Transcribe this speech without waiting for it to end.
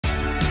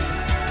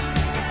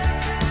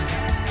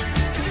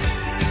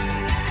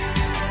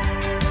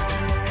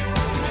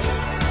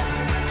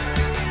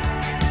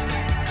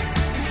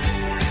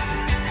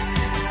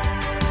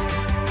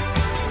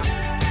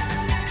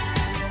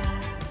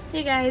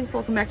guys,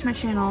 welcome back to my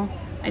channel.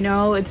 I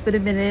know it's been a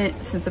minute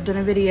since I've done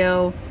a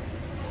video.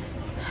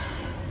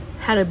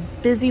 Had a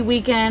busy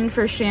weekend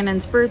for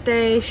Shannon's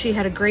birthday. She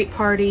had a great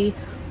party.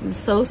 I'm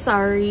so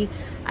sorry.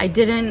 I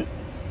did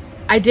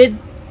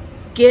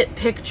get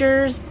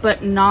pictures,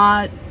 but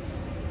not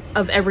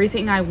of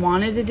everything I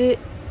wanted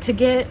to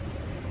get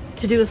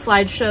to do a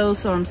slideshow,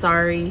 so I'm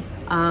sorry.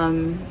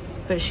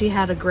 But she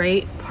had a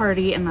great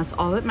party and that's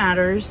all that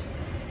matters.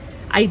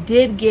 I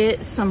did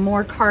get some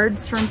more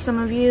cards from some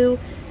of you,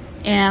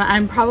 and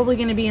I'm probably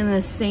going to be in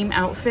the same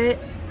outfit,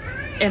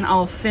 and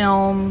I'll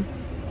film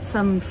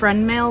some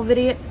friend mail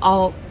video.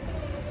 I'll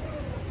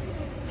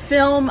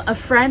film a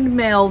friend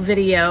mail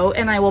video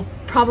and I will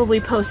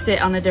probably post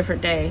it on a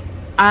different day.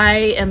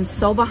 I am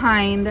so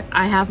behind.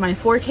 I have my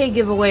 4K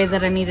giveaway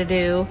that I need to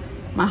do,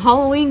 my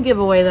Halloween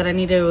giveaway that I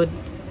need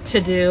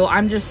to do.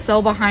 I'm just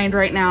so behind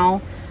right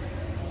now.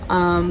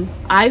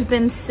 I've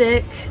been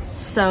sick,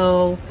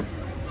 and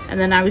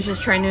then I was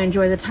just trying to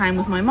enjoy the time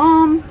with my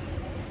mom,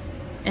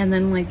 and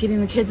then like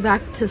getting the kids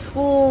back to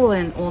school,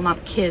 and well, not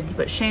the kids,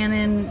 but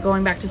Shannon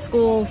going back to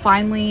school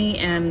finally.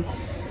 And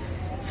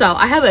so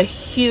I have a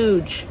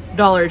huge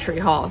Dollar Tree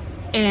haul,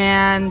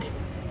 and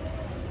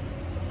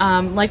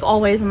like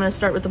always, I'm going to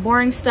start with the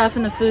boring stuff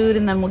and the food,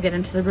 and then we'll get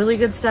into the really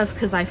good stuff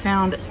because I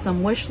found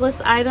some wish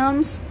list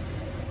items.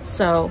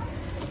 So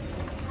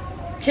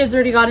kids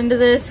already got into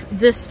this.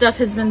 This stuff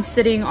has been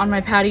sitting on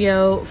my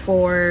patio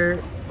for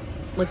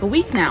like a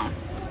week now.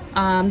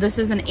 This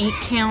is an 8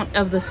 count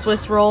of the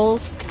Swiss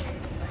rolls,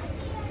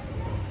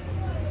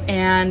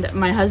 and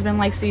my husband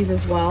likes these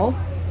as well.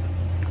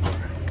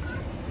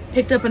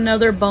 Picked up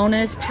another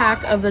bonus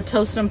pack of the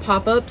Toast 'Em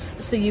Pop-Ups,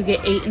 so you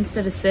get 8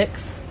 instead of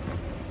 6.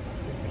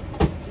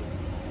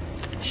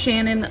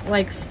 Shannon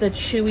likes the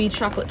chewy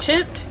chocolate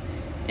chip,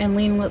 and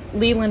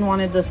Leland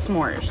wanted the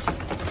s'mores.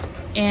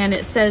 And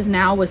it says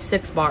now with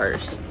 6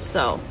 bars,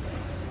 so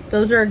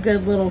those are a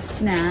good little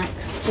snack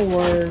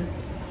for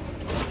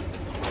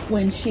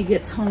when she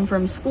gets home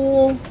from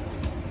school.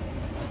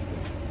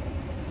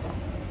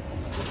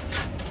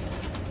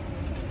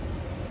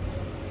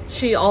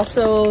 She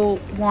also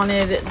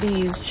wanted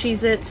these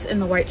Cheez-Its in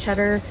the white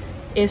cheddar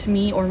if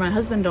me or my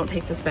husband don't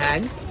take this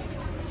bag.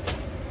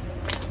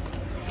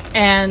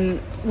 And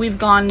we've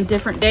gone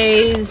different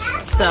days,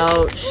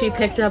 so she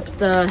picked up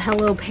the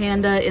Hello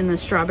Panda in the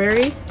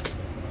strawberry.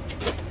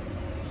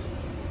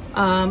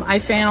 I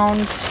found,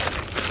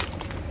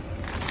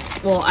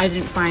 well, I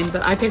didn't find,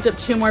 but I picked up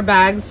 2 more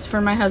bags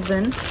for my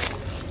husband.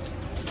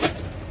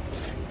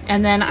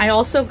 And then I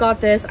also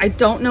got this. I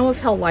don't know if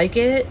he'll like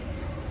it,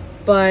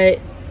 but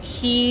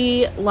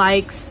he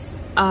likes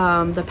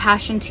the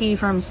passion tea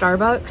from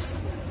Starbucks,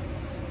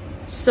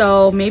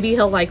 so maybe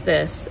he'll like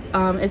this.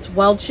 It's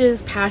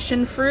Welch's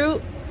passion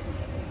fruit,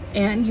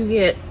 and you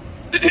get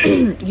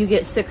you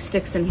get 6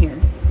 sticks in here,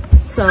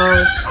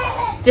 so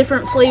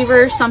different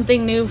flavor,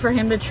 something new for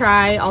him to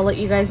try. I'll let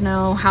you guys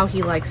know how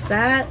he likes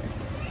that,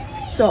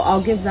 so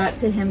I'll give that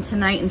to him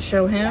tonight and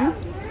show him.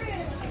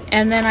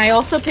 And then I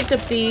also picked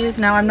up these.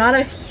 Now, I'm not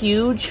a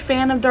huge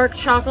fan of dark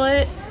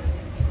chocolate.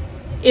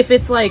 If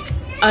it's like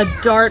a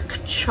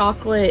dark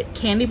chocolate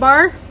candy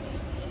bar,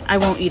 I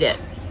won't eat it.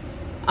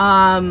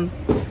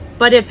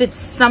 But if it's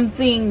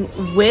something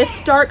with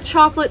dark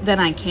chocolate, then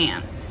I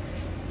can.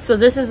 So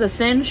this is a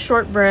thin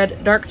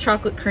shortbread dark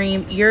chocolate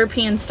cream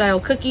European style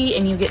cookie,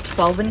 and you get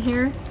 12 in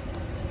here.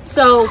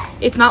 So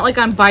it's not like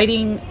I'm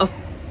biting a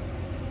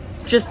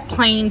just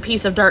plain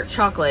piece of dark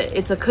chocolate.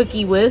 It's a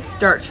cookie with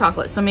dark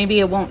chocolate, so maybe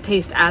it won't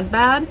taste as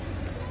bad.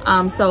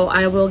 So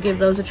I will give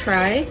those a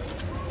try.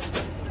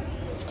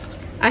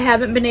 I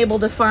haven't been able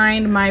to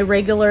find my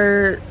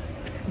regular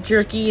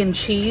jerky and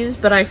cheese,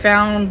 but I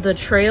found the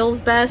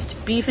Trails Best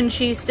beef and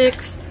cheese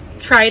sticks.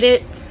 Tried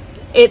it.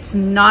 It's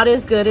not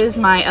as good as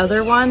my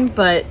other one,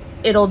 but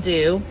it'll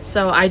do.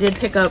 So I did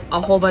pick up a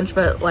whole bunch,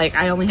 but like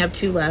I only have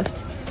 2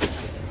 left.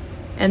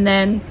 And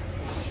then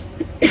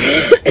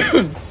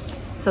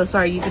so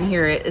sorry, you can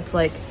hear it. It's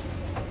like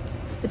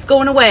it's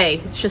going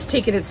away. It's just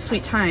taking its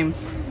sweet time.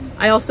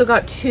 I also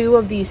got 2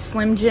 of these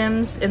Slim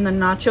Jims in the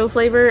nacho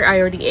flavor.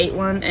 I already ate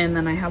one, and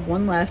then I have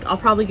 1 left. I'll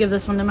probably give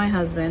this one to my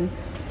husband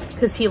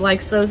because he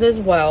likes those as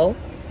well.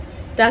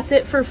 That's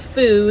it for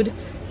food,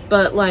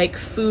 but like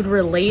food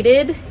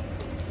related,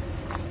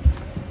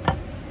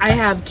 I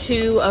have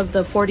 2 of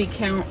the 40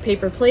 count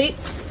paper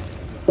plates.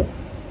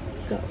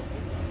 Go.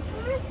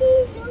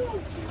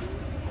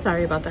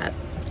 Sorry about that.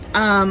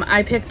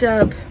 I picked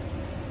up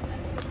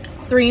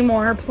 3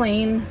 more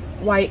plain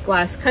white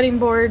glass cutting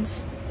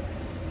boards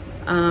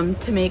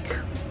to make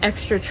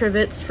extra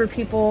trivets for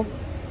people.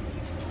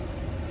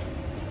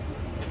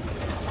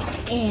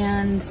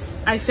 And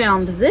I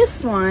found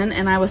this one,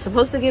 and I was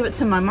supposed to give it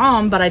to my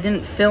mom, but I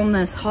didn't film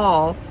this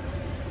haul.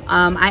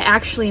 I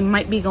actually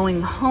might be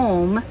going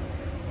home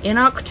in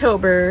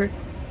October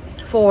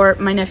for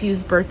my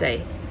nephew's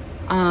birthday.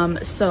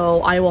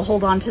 So I will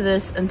hold on to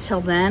this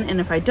until then,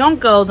 and if I don't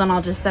go, then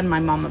I'll just send my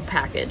mom a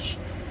package.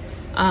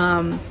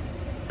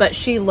 But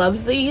she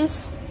loves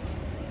these,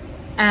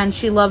 and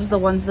she loves the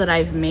ones that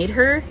I've made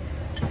her.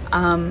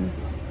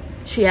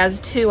 She has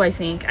two, I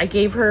think. I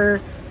gave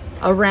her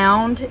a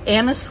round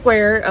and a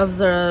square of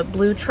the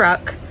blue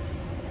truck,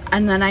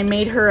 and then I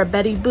made her a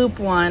Betty Boop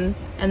one,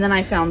 and then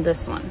I found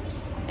this one.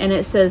 And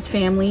it says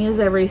family is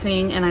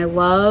everything, and I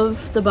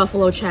love the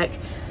buffalo check.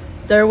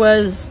 There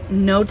was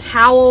no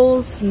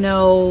towels,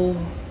 no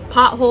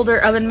pot holder,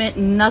 oven mitt,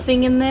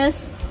 nothing in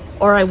this,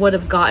 or I would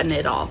have gotten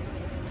it all.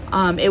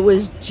 It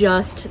was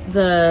just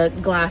the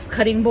glass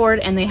cutting board,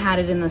 and they had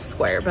it in the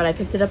square, but I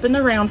picked it up in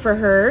the round for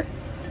her.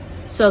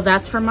 So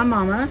that's for my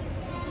mama.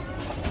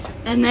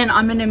 And then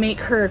I'm gonna make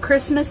her a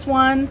Christmas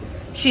one.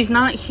 She's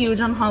not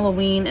huge on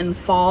Halloween and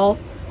fall.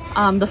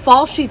 The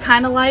fall she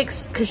kind of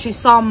likes because she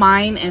saw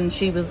mine and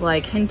she was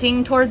like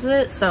hinting towards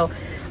it. So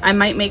I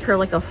might make her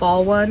like a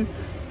fall one.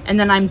 And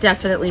then I'm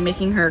definitely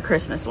making her a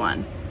Christmas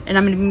one. And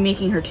I'm gonna be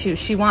making her two.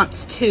 She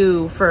wants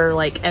two for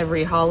like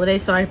every holiday.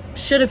 So I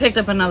should have picked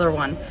up another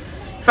one.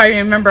 If I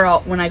remember,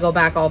 when I go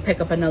back, I'll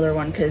pick up another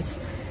one because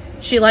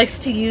she likes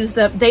to use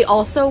them. They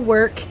also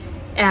work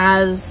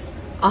as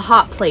a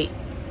hot plate.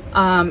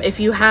 If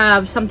you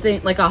have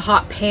something like a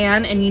hot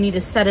pan and you need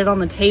to set it on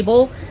the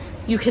table,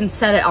 you can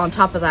set it on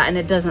top of that and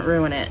it doesn't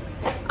ruin it.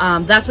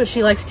 That's what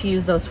she likes to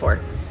use those for.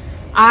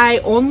 I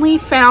only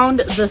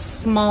found the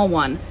small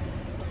one.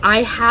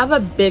 I have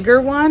a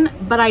bigger one,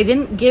 but I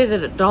didn't get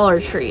it at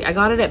Dollar Tree. I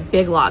got it at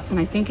Big Lots, and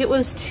I think it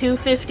was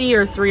 $2.50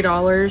 or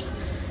 $3.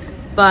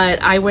 But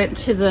I went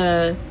to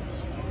the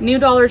new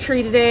Dollar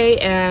Tree today,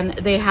 and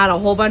they had a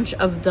whole bunch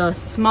of the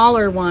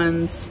smaller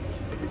ones.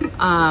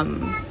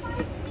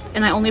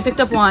 And I only picked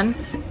up one.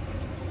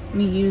 Let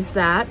me use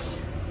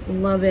that.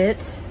 Love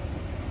it.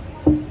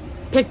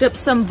 Picked up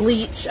some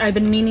bleach. I've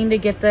been meaning to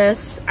get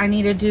this. I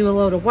need to do a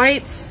load of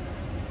whites.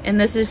 And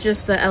this is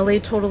just the LA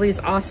Totally's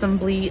Awesome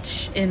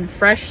Bleach in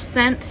fresh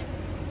scent.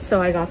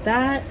 So I got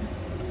that.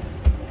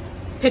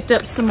 Picked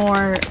up some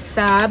more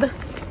Fab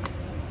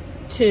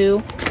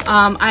too.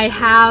 I'm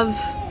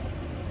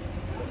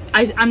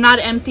not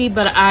empty,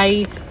 but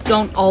I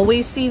don't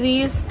always see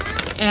these.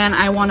 And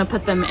I want to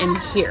put them in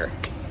here.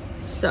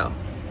 So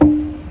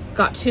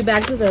got 2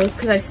 bags of those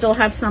because I still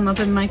have some up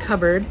in my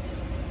cupboard.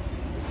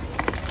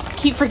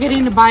 Keep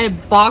forgetting to buy a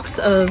box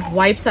of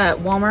wipes at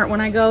Walmart when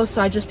I go,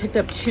 so I just picked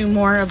up 2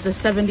 more of the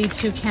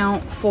 72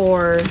 count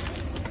for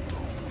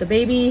the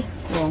baby.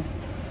 Well,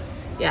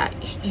 yeah,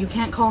 you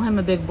can't call him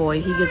a big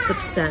boy. He gets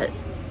upset.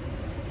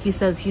 He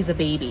says he's a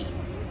baby.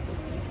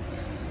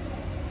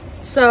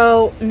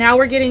 So now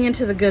we're getting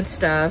into the good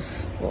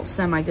stuff. Well,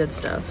 semi-good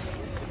stuff.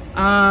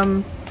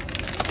 Kind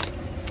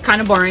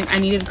of boring. I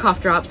needed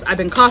cough drops. I've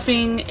been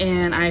coughing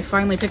and I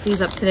finally picked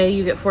these up today.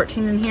 You get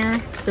 14 in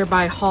here. They're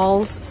by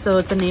Halls, so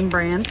it's a name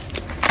brand.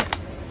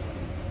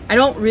 I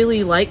don't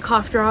really like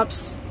cough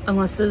drops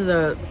unless there's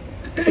a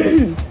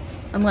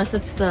unless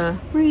it's the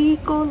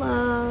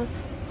Ricola.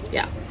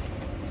 Yeah.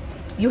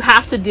 You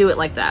have to do it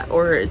like that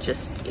or it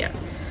just, yeah.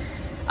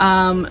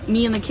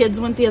 Me and the kids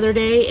went the other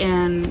day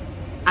and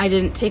I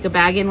didn't take a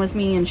bag in with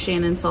me, and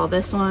Shannon saw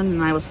this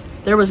one, and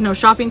there was no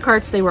shopping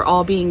carts. They were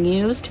all being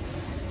used.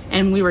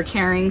 And we were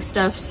carrying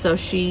stuff, so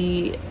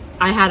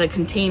I had a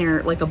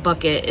container, like a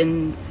bucket,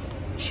 and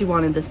she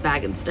wanted this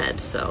bag instead.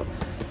 So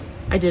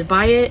I did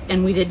buy it,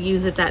 and we did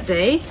use it that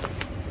day.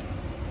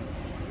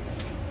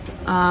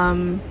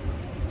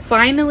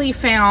 Finally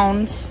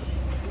found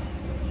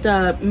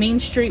the Main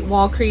Street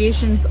Wall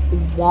Creations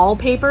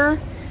wallpaper,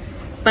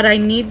 but I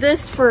need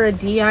this for a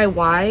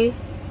DIY.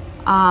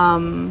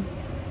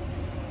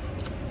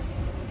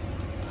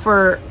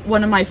 For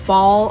one of my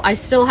fall, I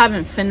still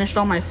haven't finished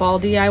all my fall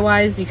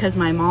DIYs because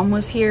my mom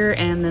was here,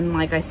 and then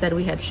like I said,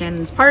 we had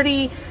Shannon's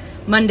party.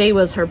 Monday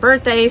was her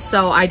birthday,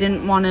 so I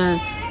didn't want to,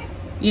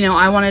 you know,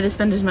 I wanted to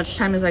spend as much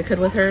time as I could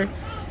with her.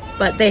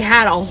 But they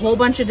had a whole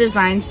bunch of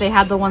designs. They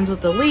had the ones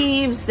with the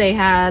leaves, they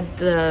had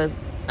the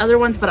other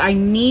ones, but I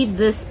need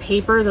this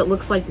paper that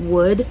looks like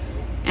wood,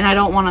 and I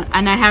don't want to,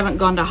 and I haven't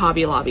gone to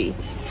Hobby Lobby.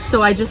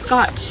 So I just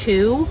got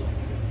 2.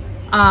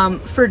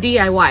 For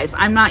DIYs.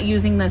 I'm not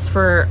using this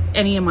for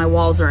any of my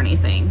walls or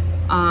anything.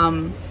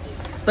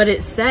 But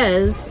it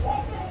says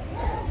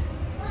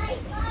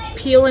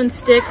peel and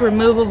stick,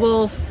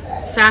 removable,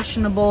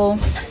 fashionable.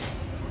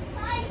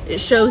 It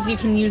shows you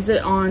can use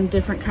it on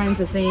different kinds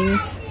of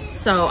things.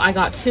 So I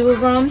got 2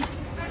 of them.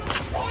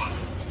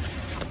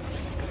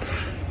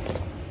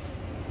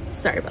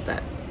 Sorry about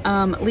that.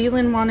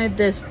 Leland wanted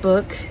this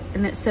book,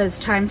 and it says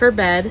Time for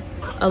Bed,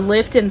 a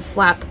lift and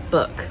flap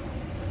book.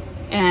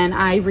 And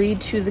I read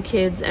to the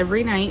kids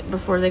every night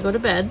before they go to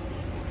bed.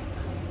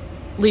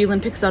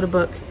 Leland picks out a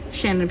book.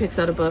 Shannon picks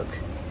out a book.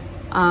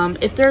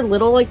 If they're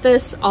little like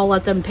this, I'll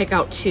let them pick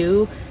out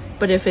 2.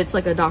 But if it's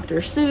like a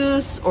Dr.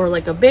 Seuss or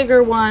like a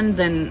bigger one,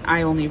 then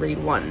I only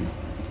read 1.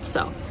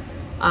 So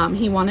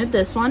he wanted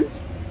this one.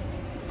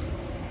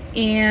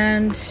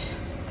 And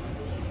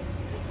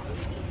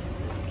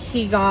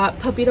he got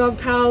Puppy Dog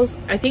Pals.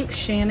 I think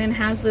Shannon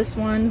has this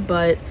one,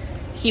 but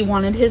he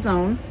wanted his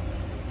own.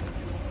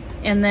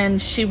 And then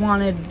she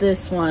wanted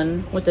this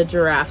one with the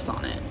giraffes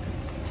on it.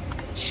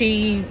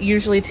 She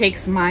usually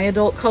takes my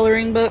adult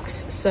coloring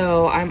books,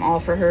 so I'm all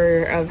for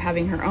her of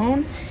having her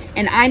own.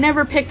 And I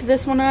never picked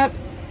this one up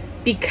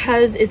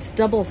because it's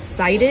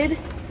double-sided.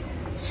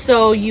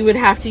 So you would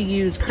have to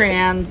use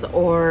crayons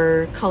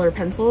or color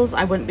pencils.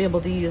 I wouldn't be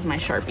able to use my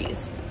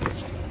Sharpies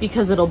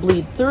because it'll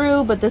bleed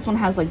through. But this one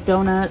has like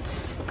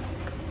donuts.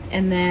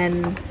 And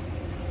then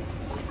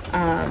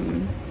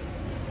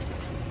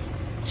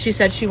she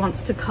said she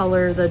wants to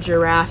color the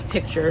giraffe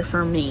picture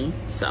for me.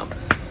 So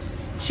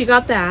she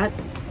got that.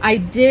 I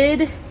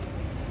did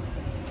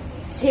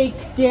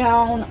take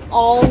down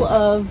all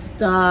of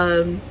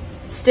the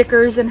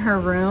stickers in her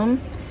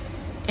room,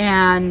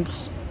 and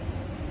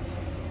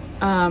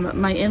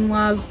my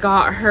in-laws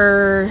got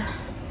her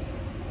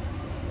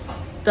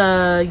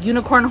the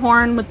unicorn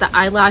horn with the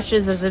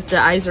eyelashes as if the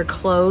eyes are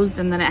closed,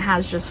 and then it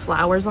has just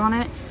flowers on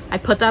it. I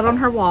put that on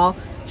her wall.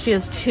 She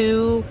has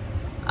 2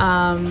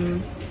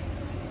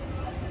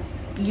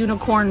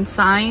 unicorn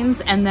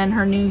signs, and then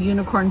her new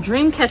unicorn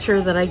dream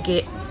catcher that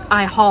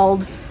I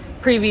hauled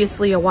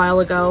previously a while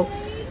ago.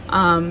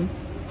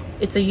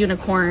 It's a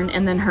unicorn,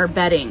 and then her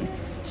bedding.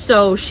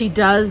 So she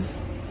does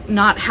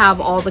not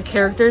have all the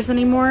characters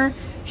anymore.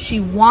 She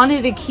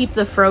wanted to keep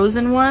the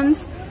frozen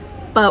ones,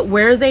 but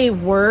where they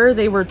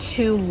were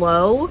too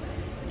low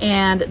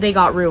and they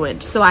got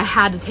ruined. So I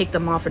had to take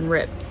them off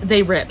and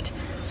they ripped.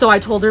 So I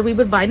told her we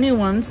would buy new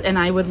ones and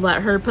I would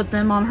let her put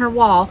them on her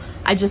wall.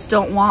 I just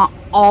don't want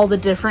all the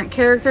different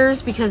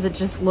characters because it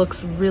just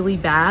looks really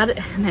bad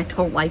and I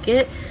don't like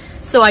it.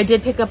 So I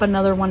did pick up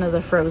another one of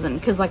the frozen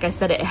because, like I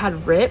said, it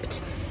had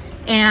ripped,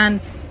 and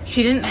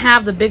she didn't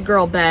have the big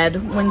girl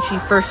bed when she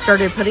first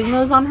started putting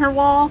those on her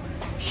wall.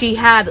 She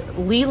had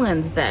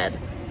Leland's bed,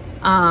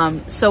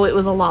 so it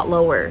was a lot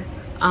lower.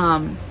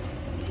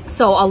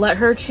 So I'll let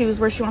her choose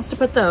where she wants to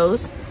put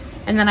those.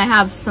 And then I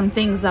have some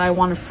things that I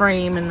want to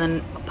frame and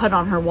then put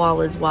on her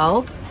wall as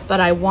well. But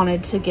I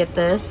wanted to get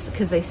this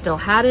because they still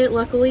had it,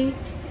 luckily.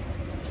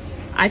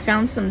 I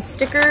found some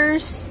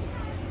stickers.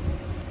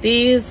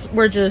 These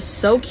were just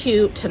so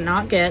cute to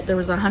not get. There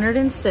was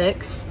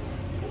 106.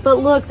 But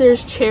look,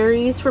 there's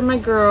cherries for my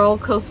girl,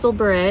 Coastal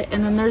Brit.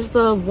 And then there's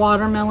the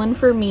watermelon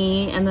for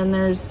me. And then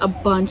there's a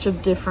bunch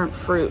of different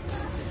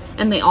fruits.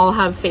 And they all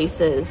have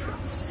faces.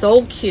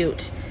 So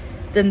cute.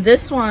 Then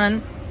this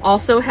one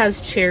also has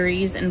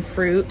cherries and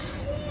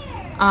fruits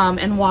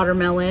and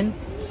watermelon.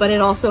 But it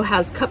also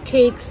has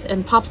cupcakes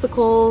and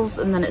popsicles.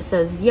 And then it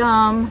says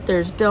yum.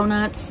 There's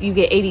donuts. You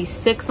get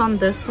 86 on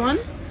this one.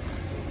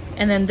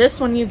 And then this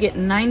one you get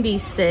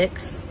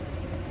 96,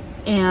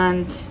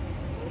 and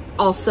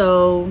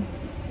also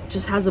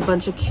just has a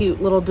bunch of cute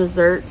little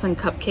desserts and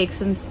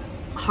cupcakes and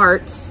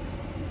hearts.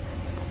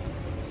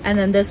 And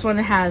then this one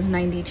has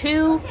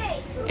 92,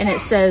 and it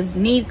says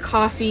need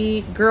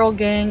coffee, girl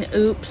gang,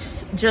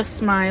 oops, just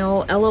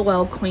smile,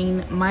 LOL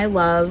queen, my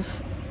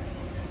love,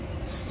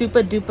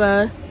 super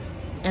duper,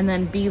 and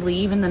then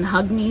believe, and then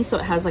hug me. So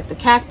it has like the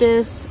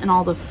cactus and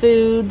all the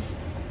foods.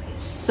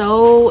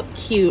 So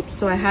cute.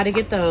 So I had to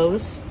get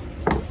those.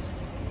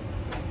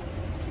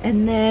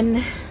 And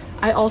then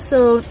I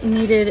also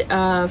needed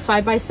a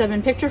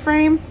 5x7 picture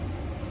frame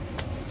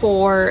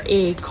for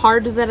a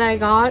card that I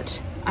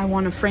got. I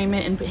want to frame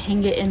it and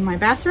hang it in my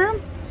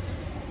bathroom.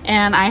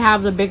 And I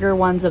have the bigger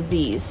ones of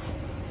these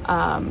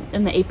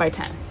in the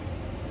 8x10.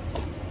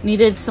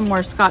 Needed some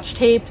more Scotch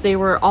tape. They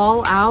were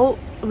all out.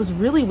 It was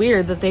really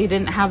weird that they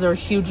didn't have their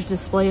huge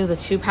display of the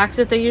 2-packs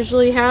that they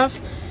usually have.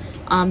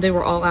 They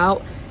were all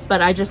out.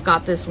 But I just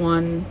got this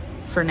one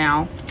for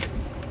now.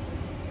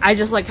 I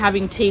just like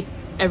having tape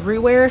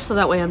everywhere so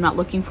that way I'm not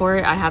looking for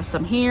it. I have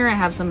some here, I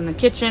have some in the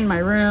kitchen, my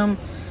room.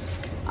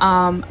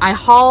 I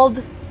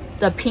hauled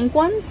the pink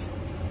ones.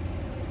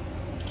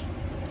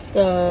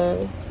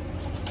 And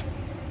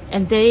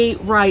they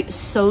write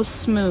so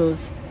smooth.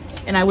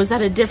 And I was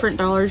at a different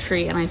Dollar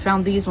Tree and I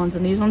found these ones,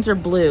 and these ones are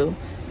blue.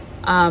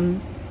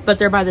 But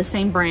they're by the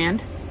same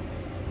brand.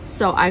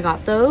 So I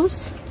got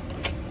those.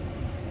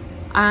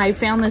 I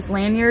found this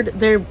lanyard.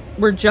 They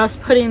were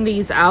just putting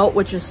these out,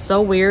 which is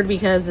so weird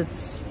because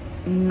it's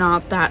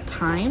not that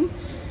time.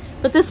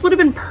 But this would have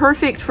been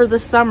perfect for the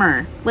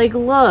summer. Like,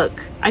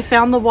 look, I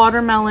found the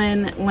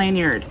watermelon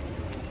lanyard.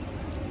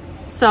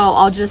 So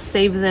I'll just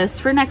save this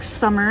for next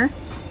summer.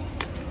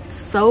 It's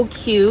so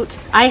cute.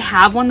 I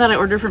have one that I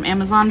ordered from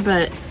Amazon,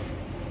 but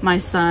my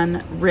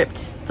son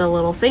ripped the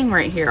little thing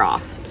right here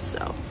off.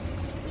 So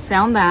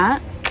found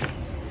that.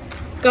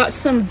 Got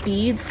some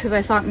beads because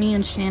I thought me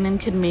and Shannon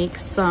could make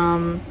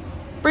some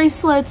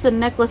bracelets and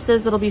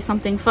necklaces. It'll be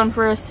something fun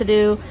for us to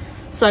do.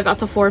 So I got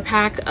the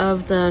 4-pack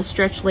of the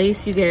stretch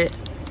lace. You get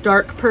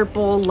dark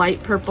purple,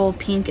 light purple,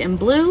 pink, and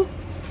blue.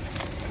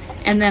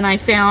 And then I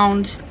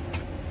found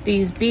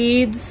these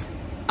beads.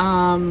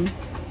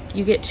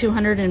 You get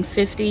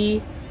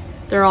 250.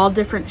 They're all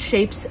different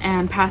shapes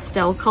and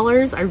pastel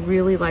colors. I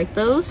really like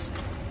those.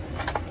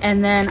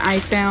 And then I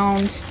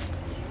found,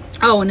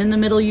 oh, and in the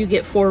middle you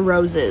get 4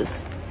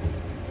 roses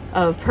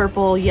of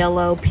purple,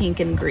 yellow, pink,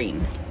 and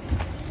green.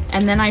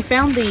 And then I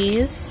found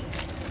these.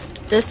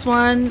 This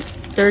one,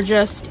 they're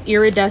just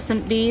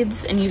iridescent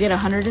beads, and you get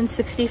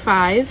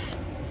 165.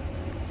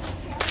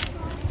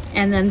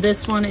 And then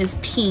this one is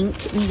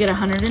pink, and you get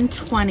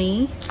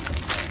 120.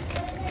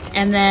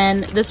 And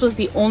then this was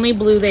the only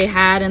blue they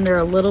had, and they're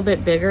a little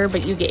bit bigger,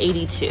 but you get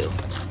 82.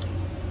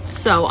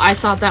 So I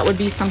thought that would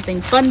be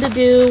something fun to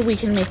do. We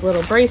can make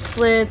little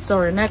bracelets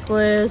or a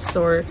necklace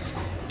or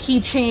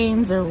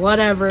keychains or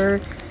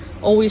whatever.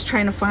 Always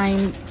trying to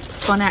find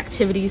fun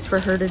activities for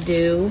her to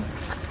do.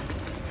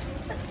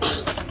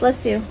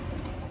 Bless you.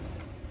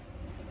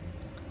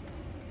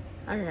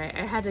 All right,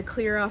 I had to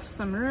clear off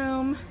some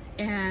room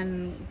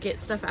and get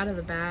stuff out of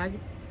the bag.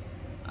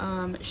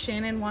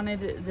 Shannon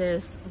wanted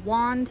this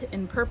wand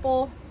in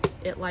purple.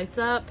 It lights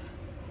up.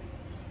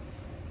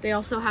 They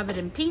also have it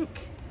in pink.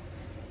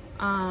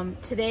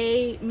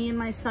 Today, me and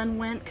my son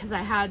went because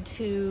I had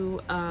to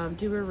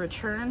do a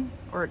return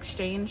or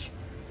exchange.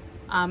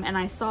 And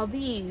I saw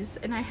these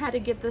and I had to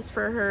get this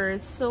for her.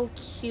 It's so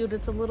cute.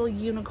 It's a little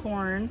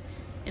unicorn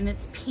and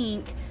it's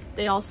pink.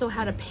 They also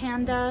had a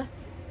panda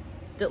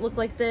that looked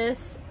like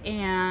this,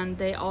 and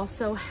they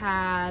also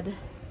had,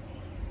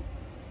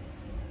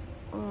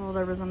 oh,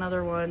 there was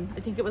another one. I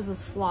think it was a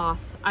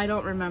sloth. I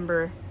don't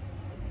remember.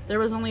 There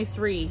was only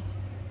 3.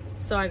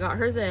 So I got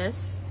her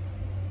this,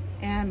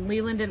 and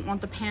Leland didn't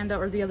want the panda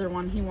or the other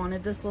one. He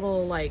wanted this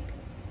little like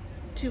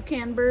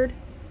toucan bird.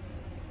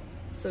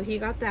 So he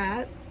got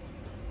that.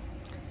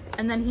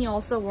 And then he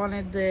also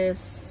wanted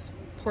this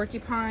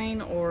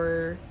porcupine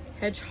or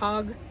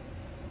hedgehog.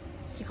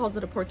 He calls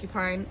it a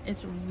porcupine.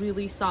 It's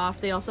really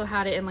soft. They also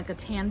had it in like a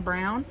tan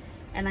brown,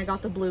 and I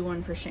got the blue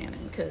one for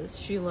Shannon because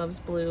she loves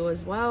blue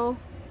as well.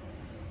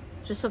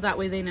 Just so that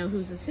way they know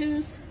whose is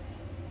whose.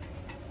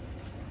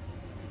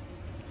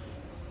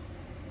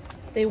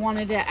 They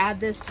wanted to add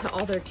this to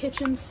all their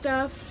kitchen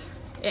stuff.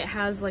 It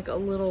has like a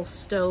little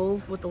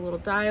stove with a little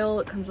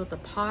dial. It comes with a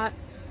pot.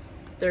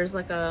 There's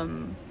like a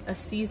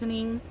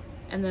seasoning,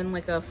 and then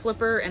like a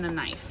flipper and a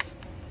knife.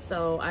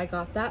 So I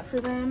got that for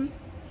them.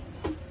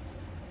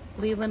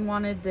 Leland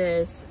wanted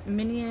this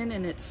minion,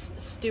 and it's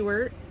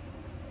Stuart.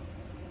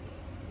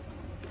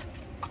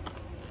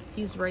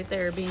 He's right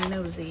there being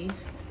nosy.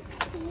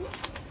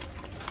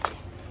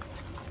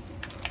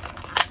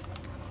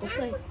 Go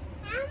play.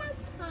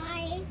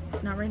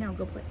 Not right now,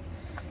 go play.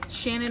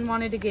 Shannon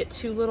wanted to get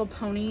 2 little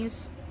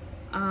ponies.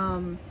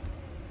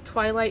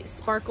 Twilight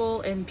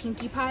Sparkle and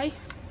Pinkie Pie.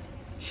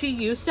 She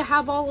used to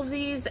have all of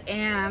these,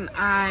 and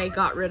I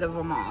got rid of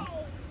them all.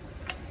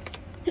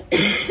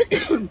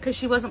 Because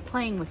she wasn't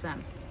playing with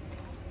them.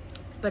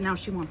 But now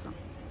she wants them.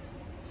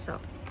 So.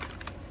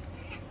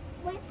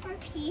 What's for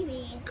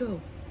PB?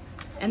 Go.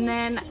 And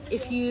then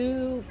if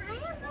you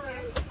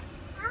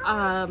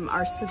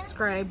are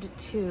subscribed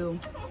to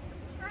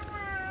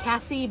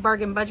Cassie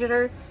Bargain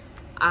Budgeter,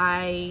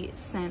 I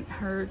sent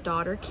her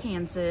daughter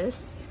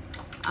Kansas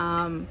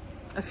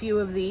a few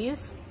of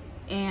these,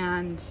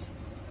 and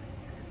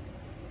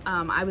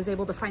I was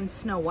able to find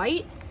Snow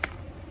White,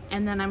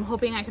 and then I'm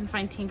hoping I can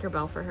find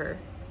Tinkerbell for her,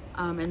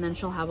 and then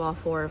she'll have all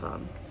 4 of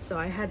them. So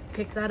I had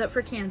picked that up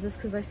for Kansas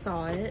because I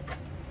saw it.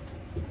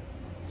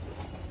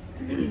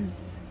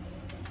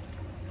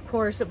 Of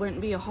course, it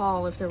wouldn't be a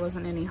haul if there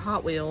wasn't any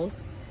Hot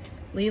Wheels.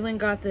 Leland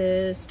got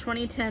this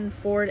 2010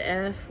 Ford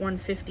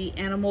F-150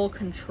 Animal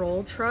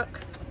Control Truck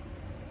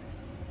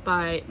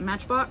by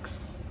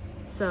Matchbox.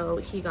 So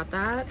he got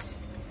that.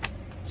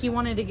 He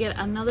wanted to get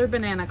another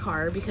banana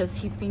car because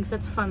he thinks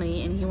that's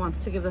funny, and he wants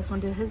to give this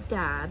one to his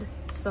dad.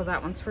 So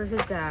that one's for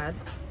his dad.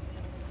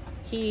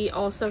 He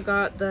also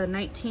got the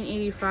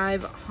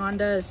 1985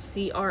 Honda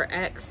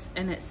CRX,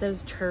 and it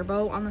says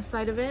turbo on the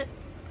side of it.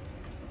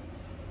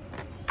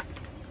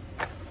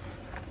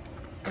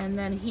 And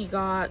then he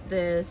got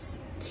this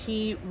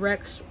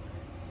T-Rex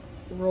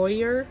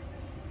Royer,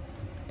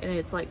 and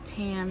it's like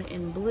tan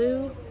and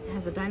blue. It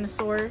has a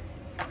dinosaur.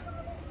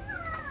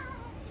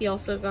 He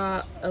also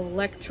got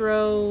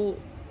Electro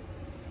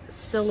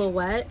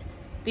Silhouette.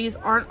 These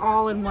aren't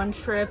all in one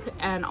trip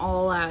and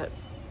all at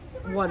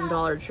one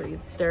Dollar Tree.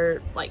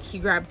 They're like, he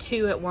grabbed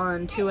 2 at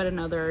one, 2 at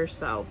another.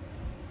 So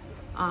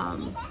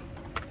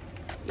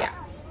yeah.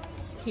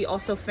 He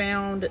also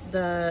found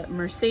the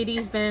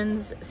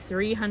Mercedes-Benz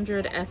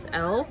 300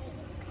 SL,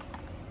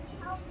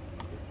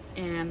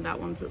 and that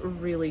one's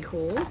really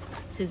cool.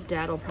 His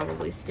dad will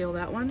probably steal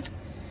that one.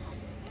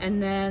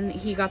 And then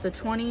he got the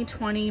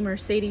 2020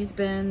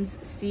 Mercedes-Benz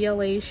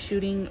CLA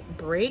Shooting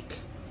Brake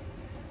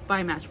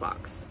by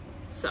Matchbox.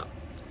 So,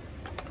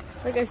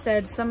 like I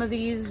said, some of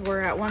these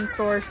were at one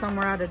store, some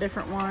were at a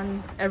different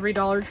one. Every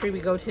Dollar Tree we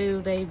go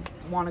to, they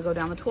want to go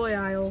down the toy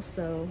aisle,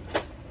 so.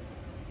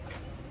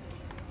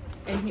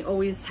 And he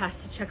always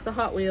has to check the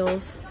Hot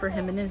Wheels for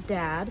him and his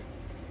dad.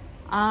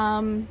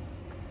 I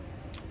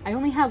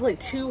only have like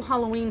 2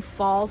 Halloween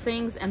fall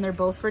things, and they're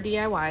both for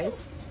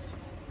DIYs.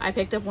 I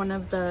picked up one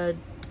of the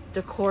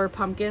decor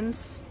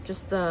pumpkins,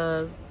 just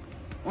the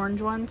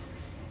orange ones.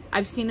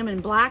 I've seen them in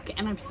black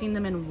and I've seen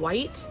them in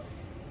white,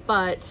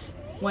 but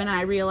when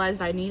I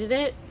realized I needed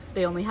it,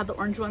 they only had the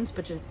orange ones,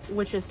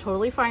 which is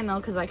totally fine though,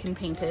 because I can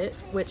paint it,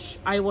 which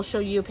I will show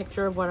you a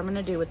picture of what I'm going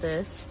to do with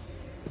this.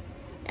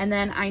 And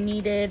then I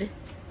needed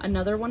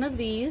another one of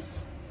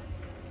these.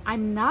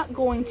 I'm not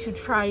going to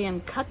try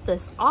and cut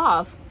this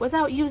off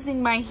without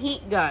using my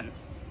heat gun,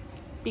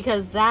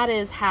 because that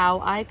is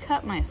how I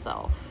cut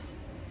myself.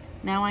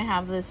 Now I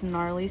have this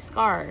gnarly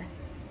scar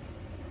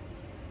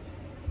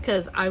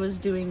because I was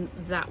doing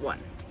that one.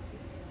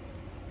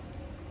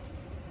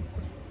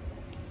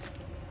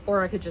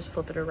 Or I could just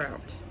flip it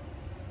around.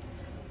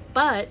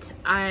 But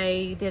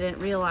I didn't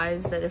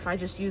realize that if I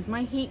just use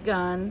my heat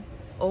gun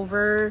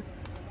over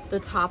the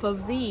top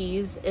of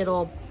these,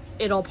 it'll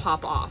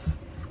pop off.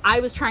 I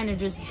was trying to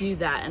just do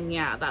that, and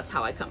yeah, that's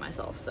how I cut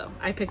myself. So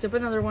I picked up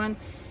another one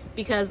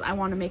because I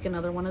want to make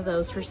another one of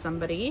those for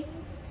somebody.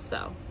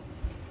 So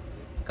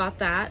got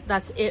that.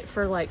 That's it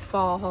for like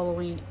fall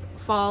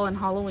and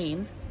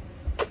Halloween.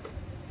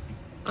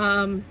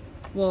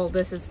 Well,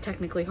 this is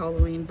technically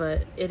Halloween,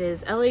 but it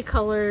is LA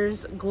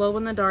Colors glow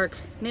in the dark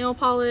nail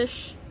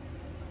polish.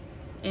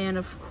 And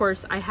of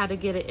course I had to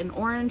get it in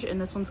orange, and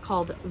this one's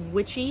called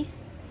Witchy.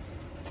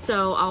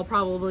 So I'll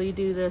probably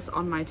do this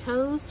on my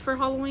toes for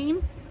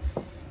Halloween.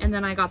 And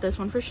then I got this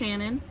one for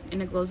Shannon,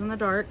 and it glows in the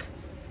dark.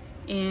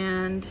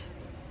 And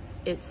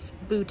it's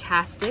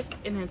bootastic,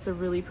 and it's a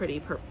really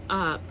pretty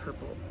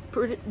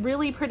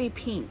really pretty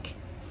pink.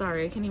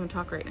 Sorry, I can't even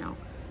talk right now.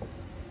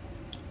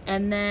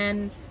 And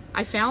then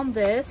I found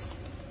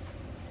this,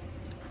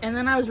 and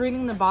then I was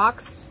reading the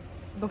box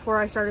before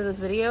I started this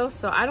video,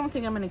 so I don't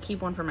think I'm going to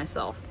keep one for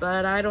myself,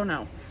 but I don't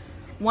know.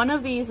 One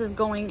of these is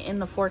going in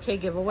the 4K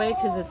giveaway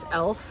because it's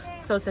e.l.f.,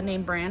 so it's a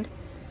name brand.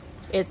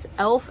 It's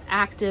e.l.f.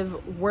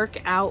 Active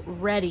Workout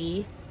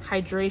Ready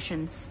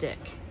Hydration Stick.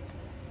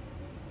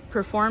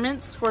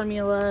 Performance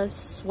formula,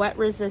 sweat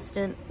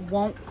resistant,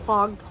 won't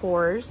clog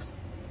pores.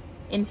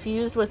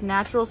 Infused with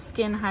natural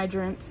skin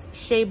hydrants,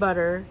 shea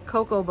butter,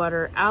 cocoa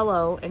butter,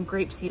 aloe, and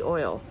grapeseed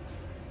oil.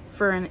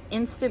 For an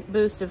instant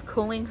boost of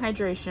cooling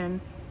hydration,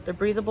 the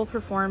breathable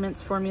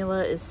performance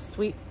formula is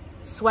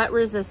sweat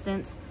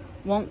resistance,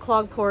 won't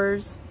clog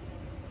pores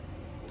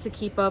to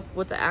keep up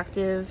with the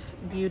active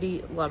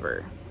beauty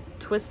lover.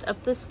 Twist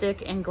up the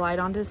stick and glide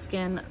onto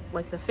skin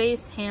like the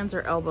face, hands,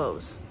 or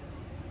elbows.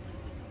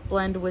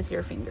 Blend with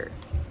your finger.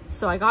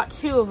 So I got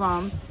 2 of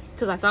them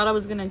because I thought I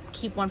was gonna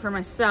keep one for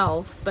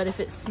myself, but if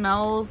it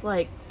smells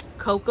like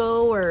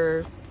cocoa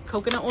or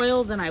coconut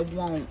oil, then I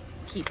won't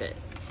keep it.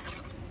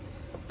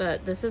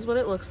 But this is what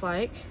it looks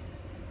like.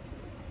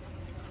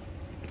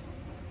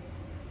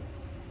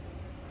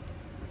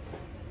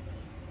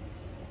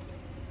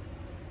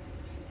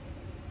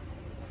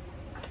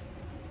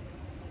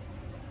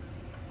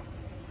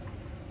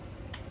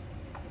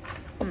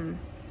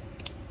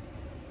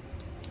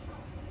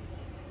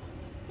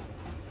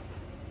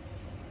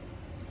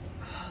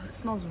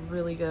 Smells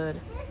really good.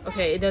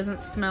 Okay, it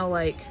doesn't smell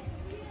like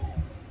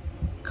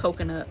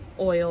coconut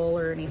oil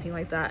or anything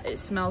like that. It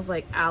smells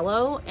like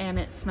aloe, and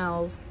it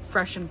smells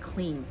fresh and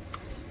clean.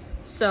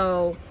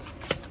 So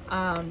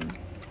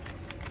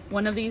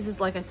one of these is,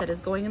 like I said, is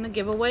going in the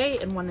giveaway,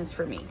 and one is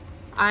for me.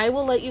 I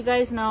will let you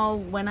guys know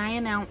when I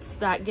announce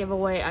that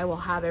giveaway. I will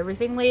have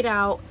everything laid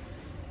out.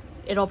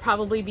 It'll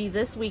probably be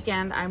this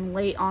weekend. I'm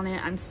late on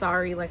it. I'm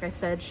sorry. Like I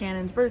said,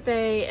 Shannon's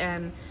birthday,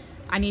 and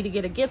I need to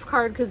get a gift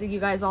card because you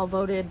guys all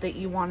voted that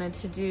you wanted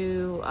to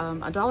do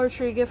a Dollar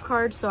Tree gift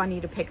card. So I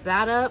need to pick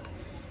that up.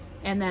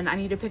 And then I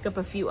need to pick up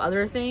a few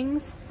other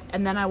things.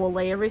 And then I will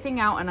lay everything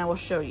out and I will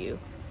show you.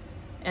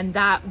 And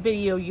that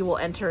video, you will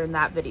enter in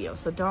that video.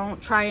 So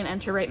don't try and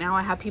enter right now.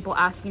 I have people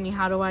asking me,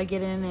 how do I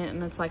get in it?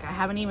 And it's like, I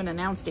haven't even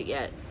announced it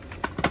yet.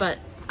 But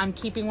I'm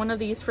keeping one of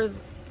these for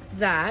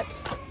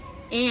that.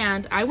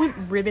 And I went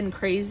ribbon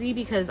crazy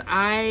because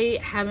I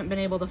haven't been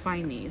able to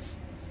find these.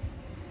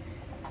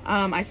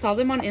 I saw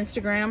them on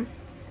Instagram,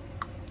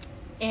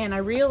 and I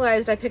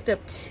realized I picked up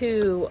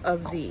 2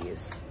 of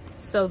these.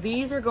 So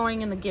these are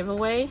going in the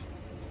giveaway,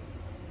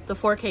 the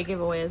 4K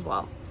giveaway as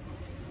well.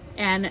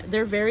 And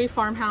they're very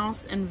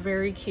farmhouse and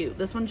very cute.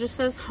 This one just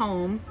says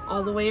home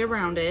all the way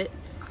around it.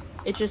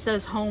 It just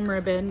says home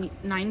ribbon,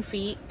 9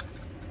 feet.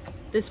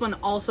 This one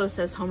also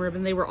says home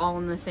ribbon. They were all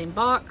in the same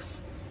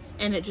box,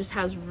 and it just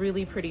has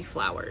really pretty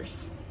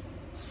flowers.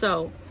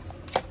 So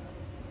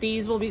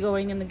these will be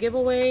going in the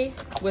giveaway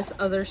with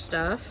other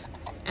stuff.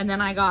 And then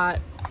I got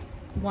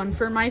one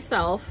for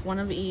myself, one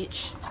of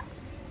each.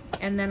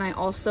 And then I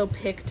also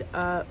picked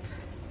up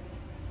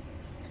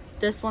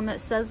this one that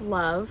says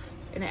love,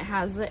 and it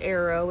has the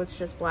arrow. It's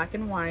just black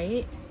and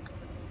white,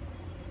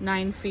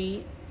 9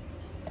 feet.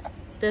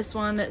 This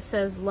one that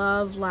says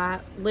love,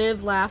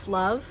 live, laugh,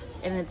 love,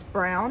 and it's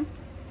brown.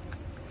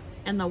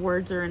 And the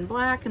words are in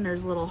black, and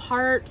there's little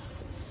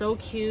hearts. So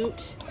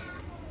cute.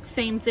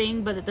 Same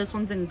thing, but this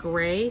one's in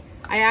gray.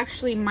 I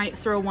actually might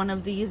throw one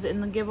of these in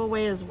the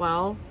giveaway as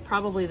well.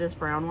 Probably this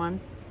brown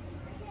one.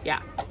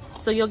 Yeah.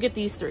 So you'll get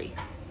these 3.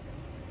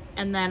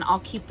 And then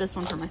I'll keep this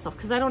one for myself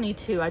because I don't need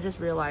 2. I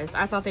just realized.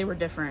 I thought they were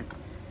different.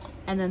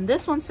 And then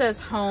this one says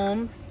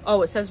home.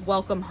 Oh, it says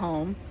welcome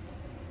home.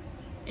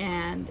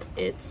 And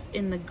it's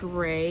in the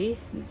gray.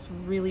 It's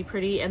really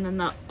pretty. And then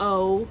the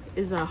O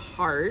is a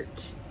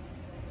heart.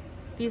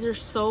 These are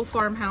so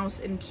farmhouse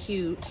and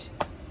cute.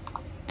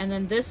 And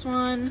then this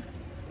one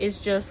is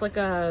just like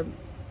a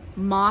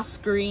moss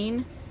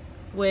green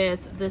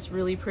with this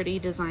really pretty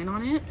design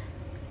on it.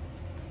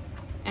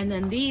 And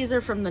then these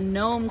are from the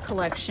gnome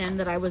collection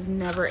that I was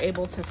never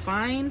able to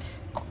find.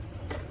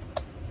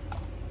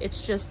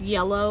 It's just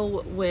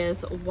yellow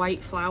with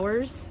white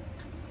flowers,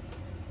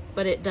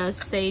 but it does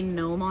say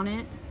gnome on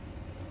it.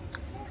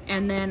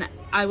 And then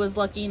I was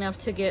lucky enough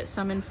to get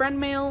some in friend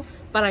mail,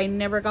 but I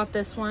never got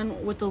this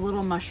one with the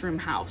little mushroom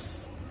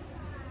house.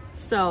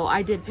 So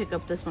I did pick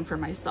up this one for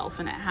myself,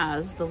 and it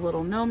has the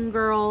little gnome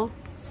girl.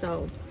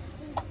 So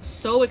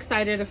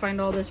excited to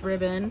find all this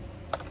ribbon.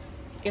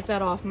 Get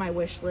that off my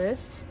wish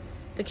list.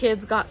 The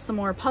kids got some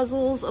more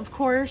puzzles, of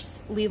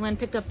course. Leland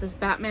picked up this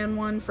Batman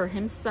one for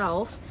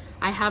himself.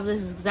 I have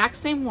this exact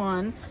same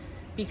one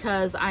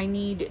because I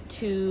need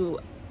to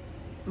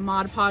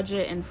Mod Podge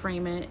it and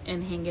frame it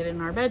and hang it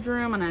in our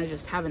bedroom, and I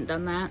just haven't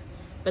done that.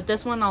 But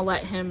this one I'll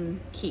let him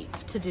keep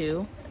to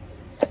do.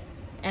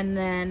 And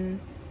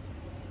then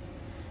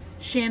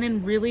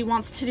Shannon really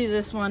wants to do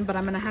this one, but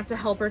I'm gonna have to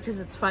help her because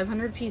it's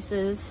 500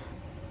 pieces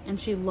and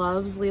she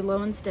loves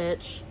Lilo and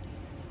Stitch.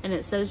 And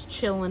it says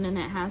chillin' and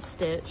it has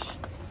Stitch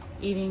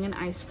eating an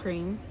ice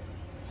cream.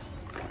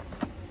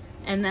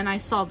 And then I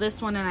saw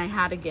this one and I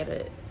had to get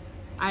it.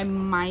 I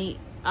might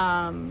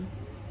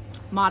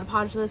Mod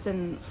Podge this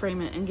and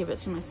frame it and give it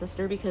to my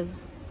sister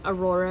because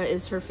Aurora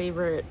is her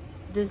favorite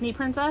Disney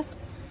princess.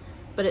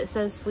 But it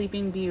says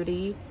Sleeping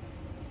Beauty,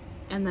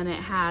 and then it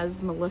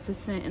has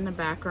Maleficent in the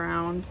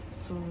background.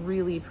 It's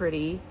really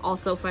pretty.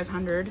 Also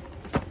 500.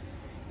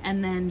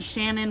 And then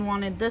Shannon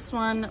wanted this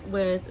one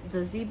with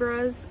the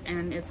zebras,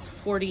 and it's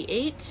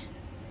 48.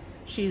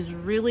 She's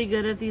really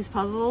good at these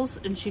puzzles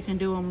and she can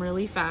do them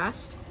really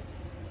fast.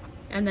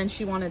 And then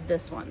she wanted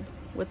this one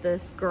with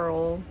this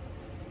girl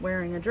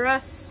wearing a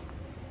dress.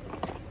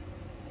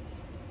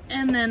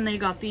 And then they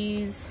got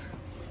these.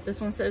 This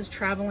one says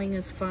traveling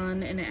is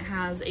fun, and it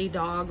has a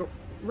dog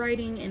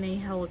riding in a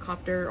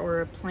helicopter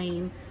or a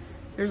plane.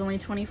 There's only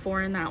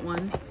 24 in that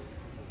one.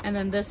 And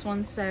then this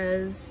one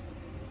says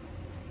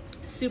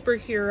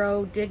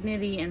superhero,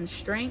 dignity, and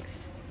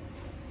strength.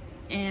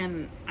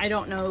 And I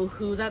don't know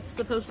who that's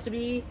supposed to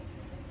be.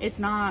 It's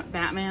not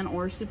Batman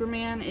or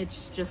Superman.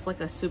 It's just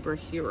like a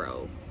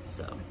superhero.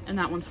 So, and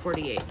that one's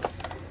 48.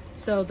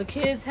 So the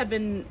kids have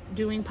been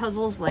doing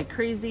puzzles like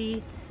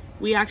crazy.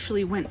 We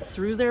actually went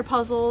through their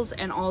puzzles,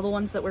 and all the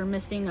ones that were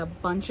missing a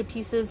bunch of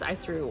pieces I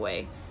threw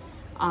away.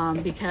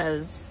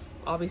 Because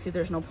obviously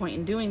there's no point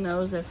in doing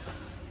those if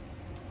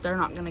they're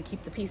not gonna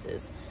keep the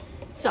pieces.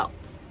 So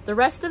the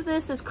rest of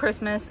this is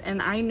Christmas,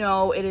 and I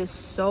know it is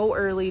so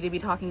early to be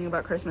talking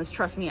about Christmas.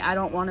 Trust me, I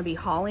don't want to be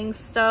hauling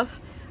stuff.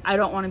 I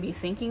don't want to be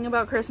thinking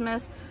about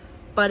Christmas,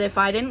 but if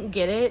I didn't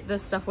get it,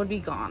 this stuff would be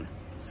gone.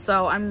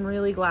 So I'm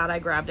really glad I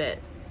grabbed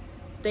it.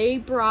 They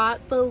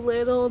brought the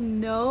little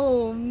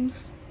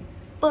gnomes,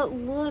 but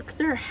look,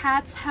 their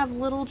hats have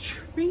little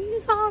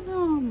trees on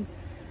them.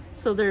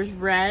 So there's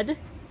red,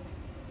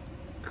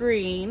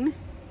 green,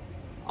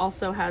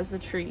 also has the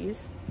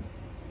trees,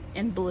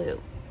 and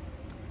blue.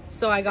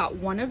 So I got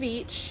one of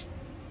each.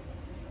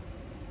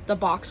 The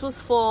box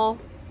was full.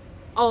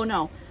 Oh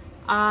no,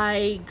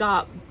 I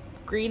got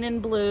green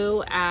and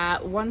blue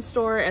at one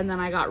store, and then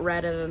I got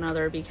red at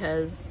another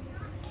because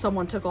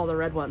someone took all the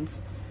red ones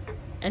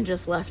and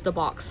just left the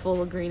box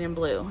full of green and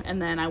blue.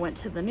 And then I went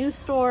to the new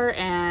store,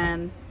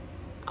 and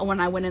when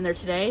I went in there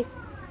today,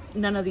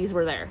 none of these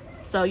were there.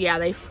 So yeah,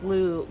 they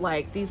flew,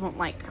 like, these went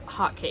like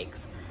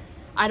hotcakes.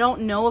 I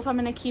don't know if I'm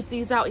gonna keep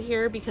these out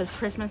here because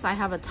Christmas I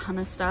have a ton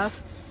of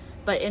stuff,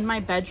 but in my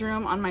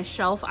bedroom on my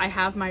shelf I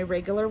have my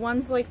regular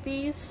ones like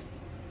these,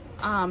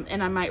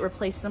 and I might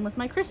replace them with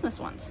my Christmas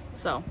ones.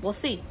 So we'll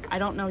see. I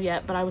don't know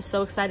yet, but I was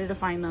so excited to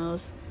find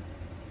those.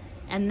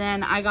 And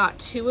then I got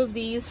 2 of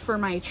these for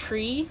my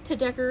tree to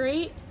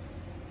decorate.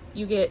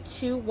 You get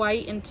 2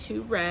 white and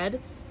 2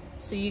 red,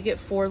 so you get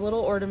 4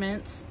 little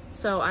ornaments.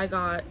 So I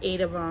got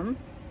 8 of them.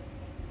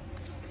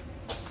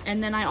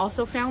 And then I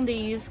also found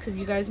these because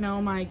you guys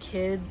know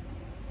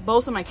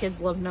both of my kids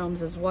love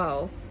gnomes as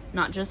well,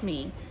 not just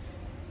me.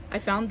 I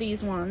found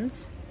these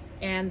ones,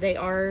 and they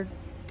are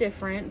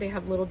different. They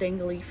have little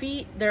dangly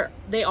feet.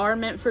 They are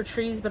meant for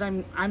trees, but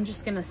I'm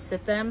just gonna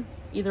sit them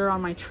either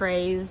on my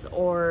trays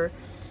or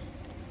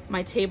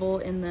my table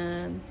in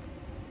the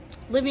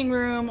living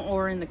room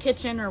or in the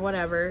kitchen or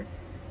whatever.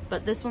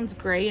 But this one's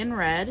gray and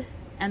red,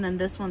 and then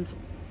this one's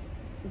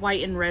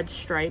white and red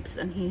stripes,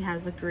 and he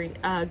has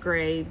a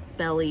gray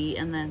belly,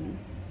 and then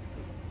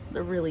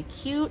they're really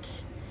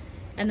cute.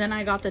 And then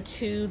I got the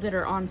 2 that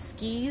are on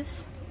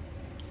skis.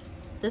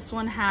 This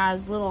one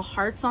has little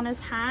hearts on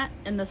his hat,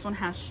 and this one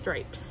has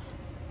stripes.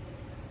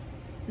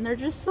 And they're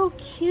just so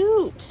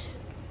cute.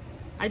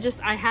 I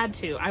had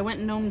to. I went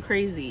gnome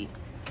crazy.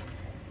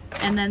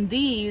 And then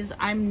these,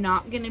 I'm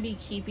not going to be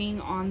keeping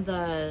on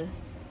the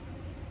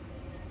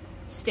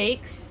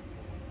stakes.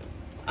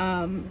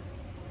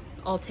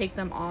 I'll take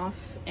them off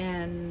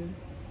and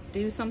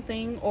do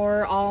something,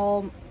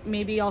 or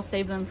maybe I'll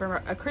save them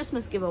for a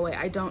Christmas giveaway.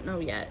 I don't know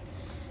yet.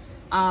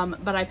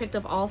 But I picked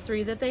up all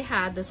 3 that they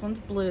had. This one's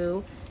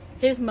blue,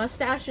 His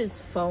mustache is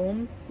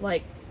foam,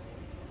 like,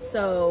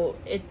 so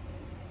it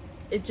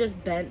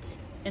just bent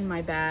in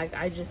my bag.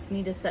 I just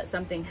need to set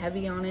something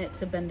heavy on it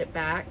to bend it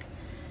back.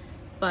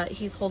 But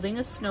he's holding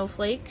a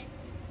snowflake.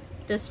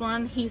 This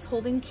one, he's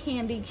holding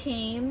candy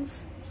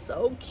canes.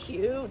 So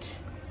cute.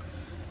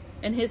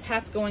 And his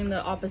hat's going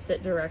the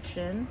opposite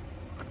direction.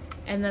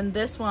 And then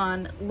this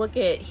one, look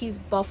at, he's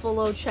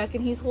buffalo check,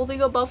 and he's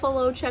holding a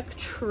buffalo check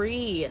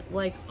tree.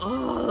 Like,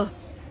 oh,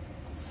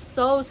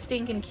 so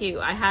stinking cute.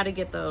 I had to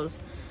get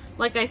those.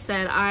 Like I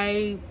said,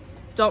 I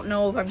don't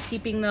know if I'm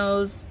keeping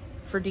those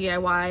for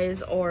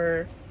DIYs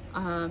or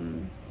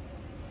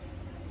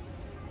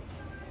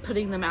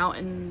putting them out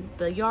in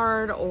the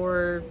yard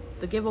or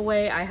the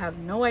giveaway. I have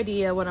no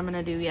idea what I'm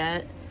gonna do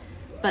yet,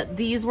 but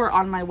these were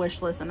on my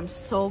wish list and I'm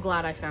so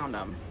glad I found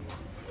them.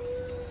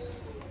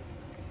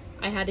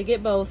 I had to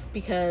get both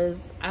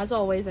because, as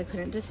always, I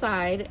couldn't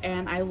decide,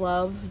 and I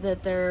love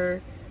that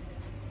they're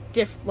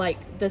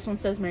like, this one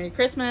says Merry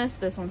Christmas,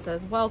 this one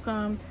says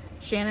welcome.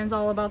 Shannon's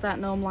all about that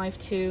gnome life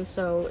too,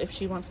 so if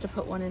she wants to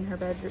put one in her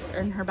bedroom,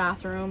 in her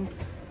bathroom,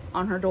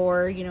 on her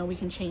door, you know, we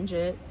can change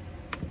it.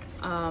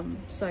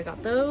 So I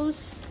got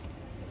those.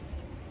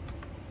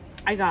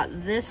 I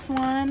got this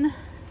one.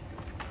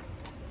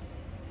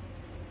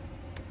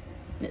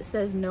 It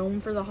says gnome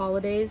for the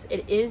holidays.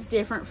 It is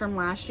different from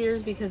last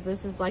year's because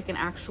this is like an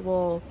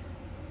actual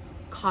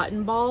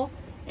cotton ball,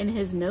 and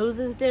his nose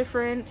is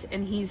different,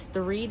 and he's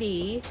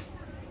 3D.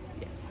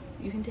 Yes,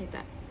 you can take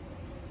that.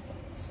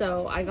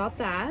 So I got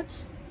that.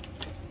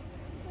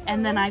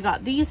 And then I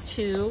got these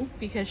two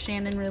because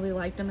Shannon really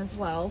liked them as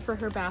well for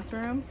her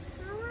bathroom.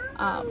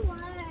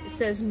 It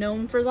says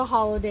gnome for the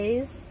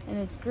holidays, and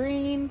it's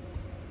green.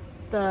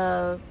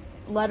 The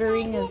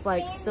lettering is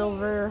like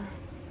silver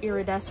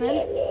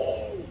iridescent.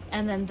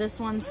 And then this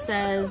one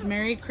says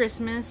Merry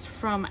Christmas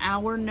from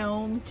our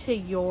gnome to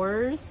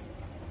yours.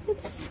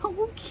 It's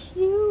so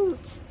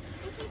cute.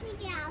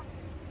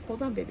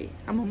 Hold on, baby,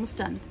 I'm almost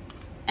done.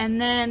 And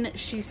then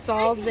she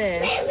saw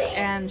this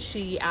and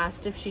she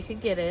asked if she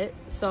could get it,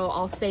 so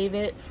I'll save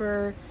it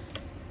for,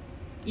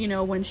 you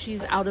know, when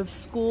she's out of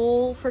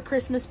school for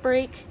Christmas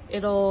break.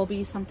 It'll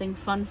be something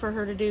fun for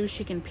her to do.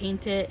 She can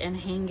paint it and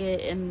hang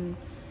it in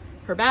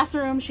her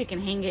bathroom. She can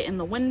hang it in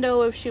the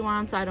window if she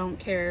wants, I don't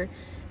care.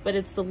 But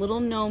it's the little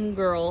gnome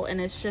girl, and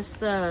it's just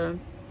the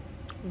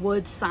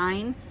wood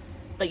sign,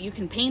 but you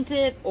can paint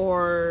it,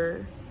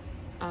 or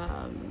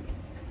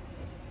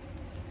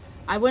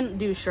I wouldn't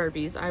do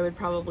Sharpies, I would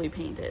probably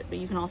paint it, but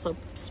you can also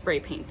spray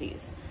paint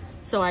these.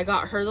 So I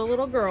got her the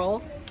little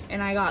girl,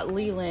 and I got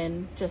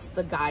Leland just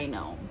the guy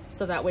gnome,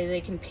 so that way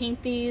they can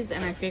paint these,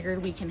 and I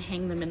figured we can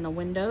hang them in the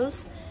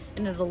windows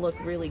and it'll look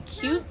really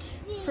cute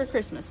for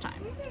Christmas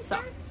time. So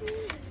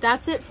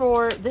that's it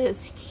for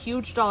this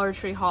huge Dollar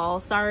Tree haul.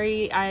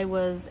 Sorry I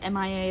was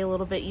MIA a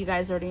little bit. You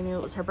guys already knew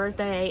it was her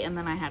birthday, and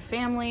then I had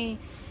family,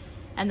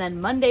 and then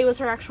Monday was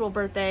her actual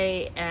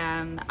birthday,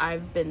 and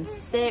I've been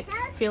sick,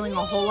 feeling a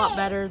whole lot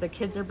better. The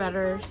kids are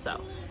better, so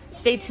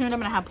stay tuned. I'm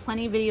gonna have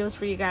plenty of videos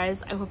for you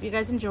guys. I hope you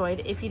guys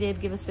enjoyed. If you did,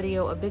 give this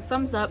video a big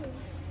thumbs up.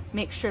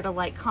 Make sure to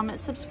like, comment,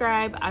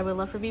 subscribe. I would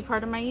love to be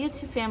part of my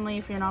YouTube family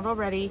if you're not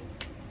already.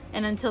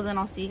 And until then,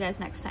 I'll see you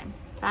guys next time.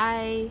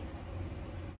 Bye.